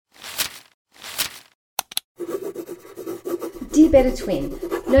Dear Better Twin,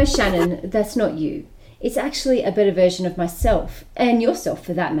 no Shannon, that's not you. It's actually a better version of myself, and yourself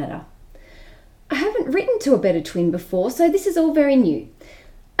for that matter. I haven't written to a better twin before, so this is all very new.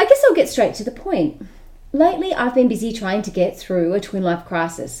 I guess I'll get straight to the point. Lately, I've been busy trying to get through a twin life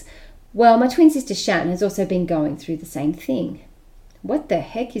crisis. Well, my twin sister Shan has also been going through the same thing. What the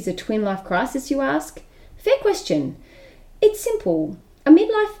heck is a twin life crisis, you ask? Fair question. It's simple. A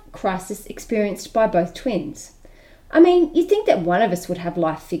midlife crisis experienced by both twins. I mean, you'd think that one of us would have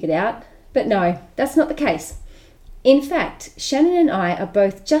life figured out, but no, that's not the case. In fact, Shannon and I are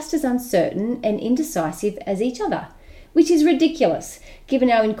both just as uncertain and indecisive as each other, which is ridiculous given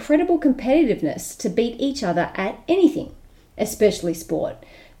our incredible competitiveness to beat each other at anything, especially sport.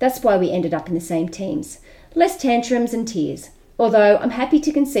 That's why we ended up in the same teams. Less tantrums and tears, although I'm happy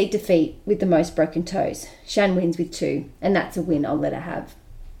to concede defeat with the most broken toes. Shan wins with 2, and that's a win I'll let her have.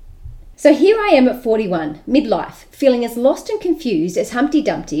 So here I am at 41, midlife, feeling as lost and confused as Humpty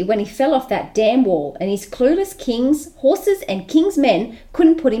Dumpty when he fell off that damn wall and his clueless kings, horses and king's men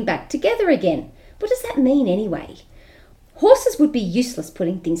couldn't put him back together again. What does that mean anyway? Horses would be useless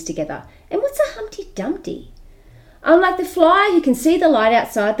putting things together. And what's a Humpty Dumpty? I'm like the fly who can see the light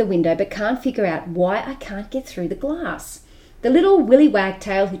outside the window but can't figure out why I can't get through the glass. The little willy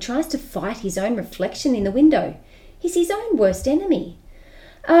wagtail who tries to fight his own reflection in the window. He's his own worst enemy.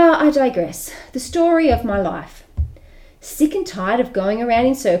 I digress. The story of my life. Sick and tired of going around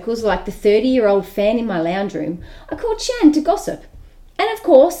in circles like the 30-year-old fan in my lounge room, I called Shan to gossip. And of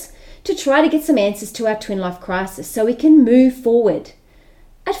course, to try to get some answers to our twin life crisis so we can move forward.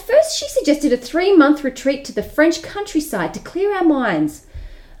 At first, she suggested a 3-month retreat to the French countryside to clear our minds.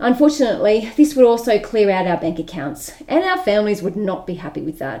 Unfortunately, this would also clear out our bank accounts, and our families would not be happy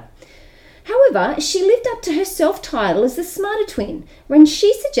with that. However, she lived up to her self-title as the smarter twin when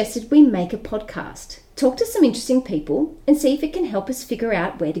she suggested we make a podcast, talk to some interesting people, and see if it can help us figure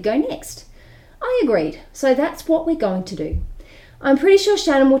out where to go next. I agreed, so that's what we're going to do. I'm pretty sure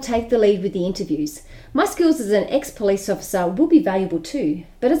Shannon will take the lead with the interviews. My skills as an ex-police officer will be valuable too,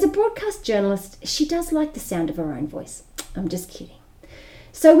 but as a broadcast journalist, she does like the sound of her own voice. I'm just kidding.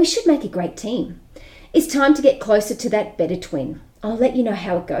 So we should make a great team. It's time to get closer to that better twin. I'll let you know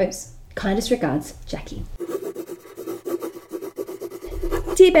how it goes. Kindest regards, Jackie.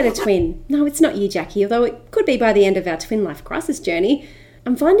 Dear Better Twin, no, it's not you, Jackie, although it could be by the end of our twin life crisis journey.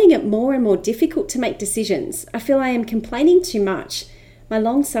 I'm finding it more and more difficult to make decisions. I feel I am complaining too much. My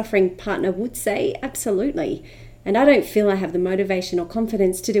long-suffering partner would say absolutely, and I don't feel I have the motivation or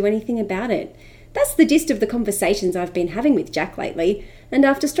confidence to do anything about it. That's the gist of the conversations I've been having with Jack lately, and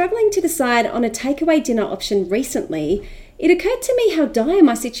after struggling to decide on a takeaway dinner option recently, it occurred to me how dire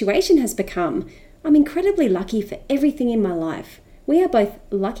my situation has become. I'm incredibly lucky for everything in my life. We are both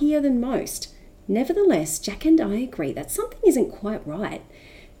luckier than most. Nevertheless, Jack and I agree that something isn't quite right.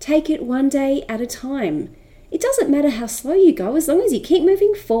 Take it one day at a time. It doesn't matter how slow you go as long as you keep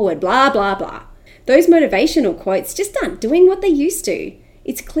moving forward, blah, blah, blah. Those motivational quotes just aren't doing what they used to.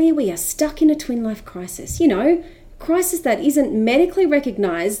 It's clear we are stuck in a twin life crisis. Crisis that isn't medically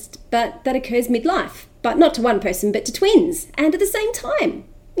recognised, but that occurs midlife. But not to one person, but to twins, and at the same time.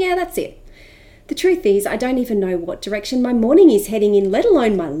 Yeah, that's it. The truth is, I don't even know what direction my morning is heading in, let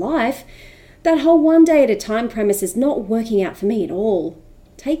alone my life. That whole one day at a time premise is not working out for me at all.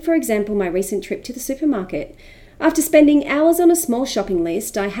 Take, for example, my recent trip to the supermarket. After spending hours on a small shopping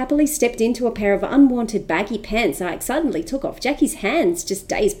list, I happily stepped into a pair of unwanted baggy pants I suddenly took off Jackie's hands just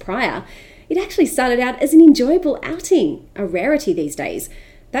days prior. It actually started out as an enjoyable outing, a rarity these days.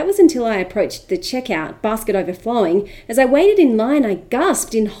 That was until I approached the checkout, basket overflowing. As I waited in line, I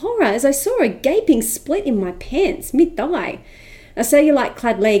gasped in horror as I saw a gaping split in my pants, mid-thigh. A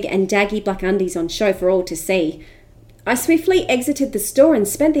cellulite-clad leg and daggy black undies on show for all to see. I swiftly exited the store and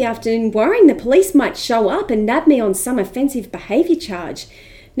spent the afternoon worrying the police might show up and nab me on some offensive behaviour charge.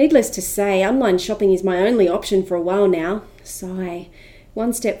 Needless to say, online shopping is my only option for a while now. Sigh.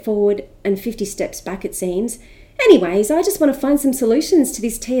 1 step forward and 50 steps back, it seems. Anyways, I just want to find some solutions to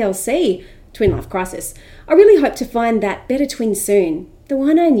this TLC, twin life crisis. I really hope to find that better twin soon. The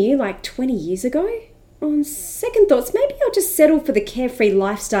one I knew like 20 years ago? On second thoughts, maybe I'll just settle for the carefree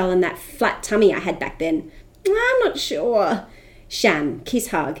lifestyle and that flat tummy I had back then. I'm not sure. Shan, kiss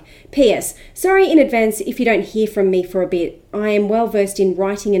hug. P.S. Sorry in advance if you don't hear from me for a bit. I am well versed in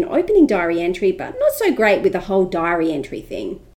writing an opening diary entry, but not so great with the whole diary entry thing.